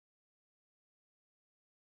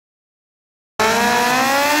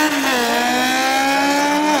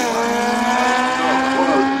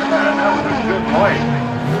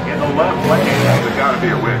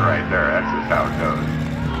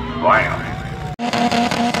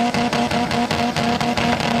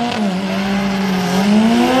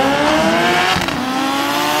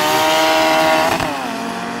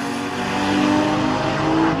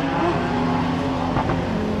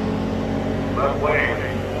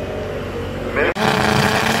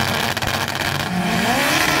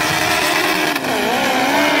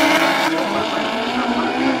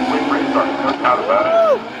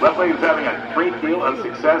Left lane is having a great deal of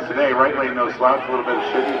success today. Right lane, no slouch, a little bit of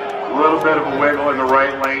shitty, a little bit of a wiggle in the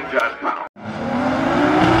right lane, just pow.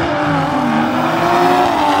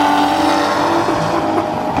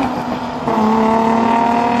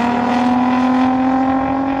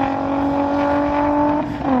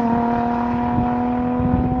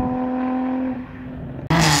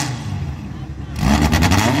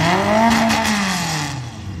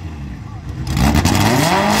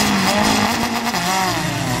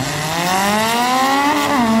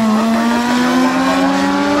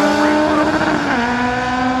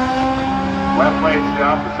 Left lane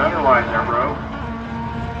off the center line there, bro.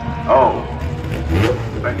 Oh.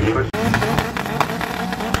 Thank you. Push.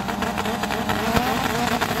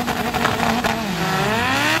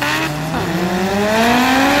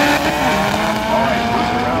 Alright,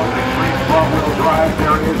 push around with a free front wheel drive.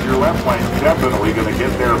 There it is. Your left lane definitely going to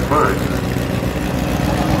get there first.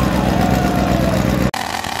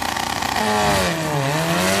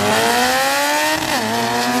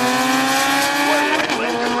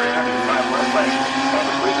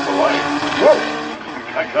 Whoa!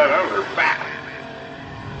 I got over fast.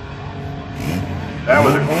 That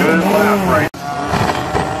was a good lap right.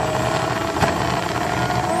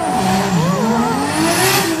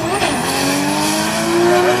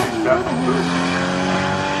 Yeah, that's definitely good.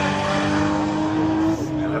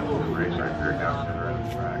 Yeah, that's a good race right there down the center of the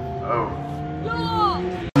track. Oh.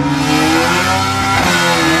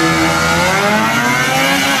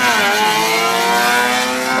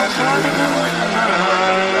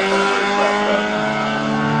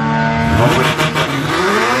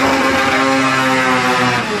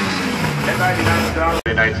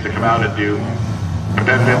 Nights to come out and do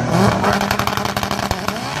competitive.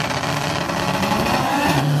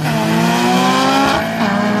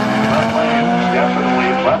 Left lane, definitely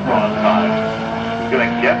left on time. He's going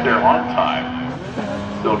to get there on time.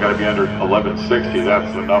 Still got to be under 1160.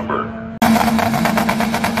 That's the number.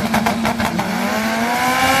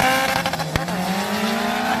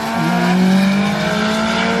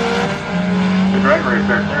 The drag race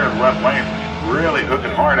right there in the left lane. Really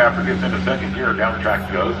hooking hard after it gets into second gear. Down the track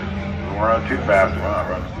it goes. We're on too fast. We're not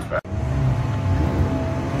running too fast.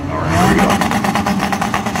 Alright, here we go.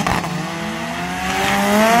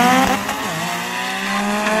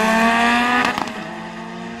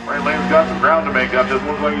 Right lane's got some ground to make up. Doesn't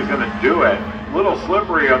look like he's going to do it. A little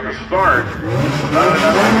slippery at the start.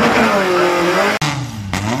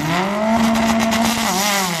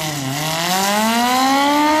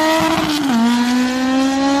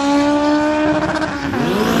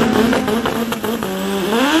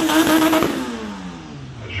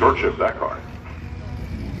 Short shift that car.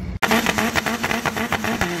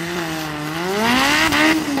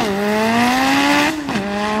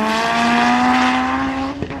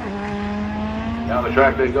 Down the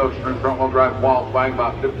track they go. Sprint front wheel drive qualifying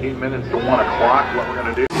about 15 minutes to 1 o'clock. What we're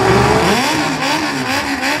going to do.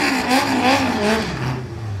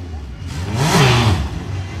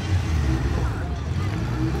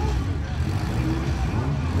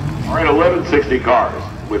 All right, 1160 cars,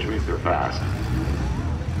 which means they're fast.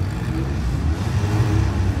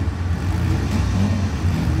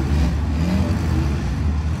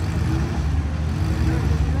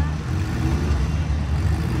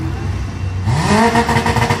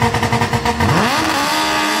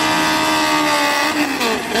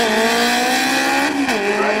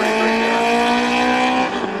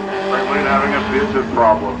 Franklin having a business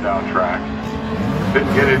problem down track.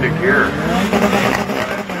 Didn't get into gear.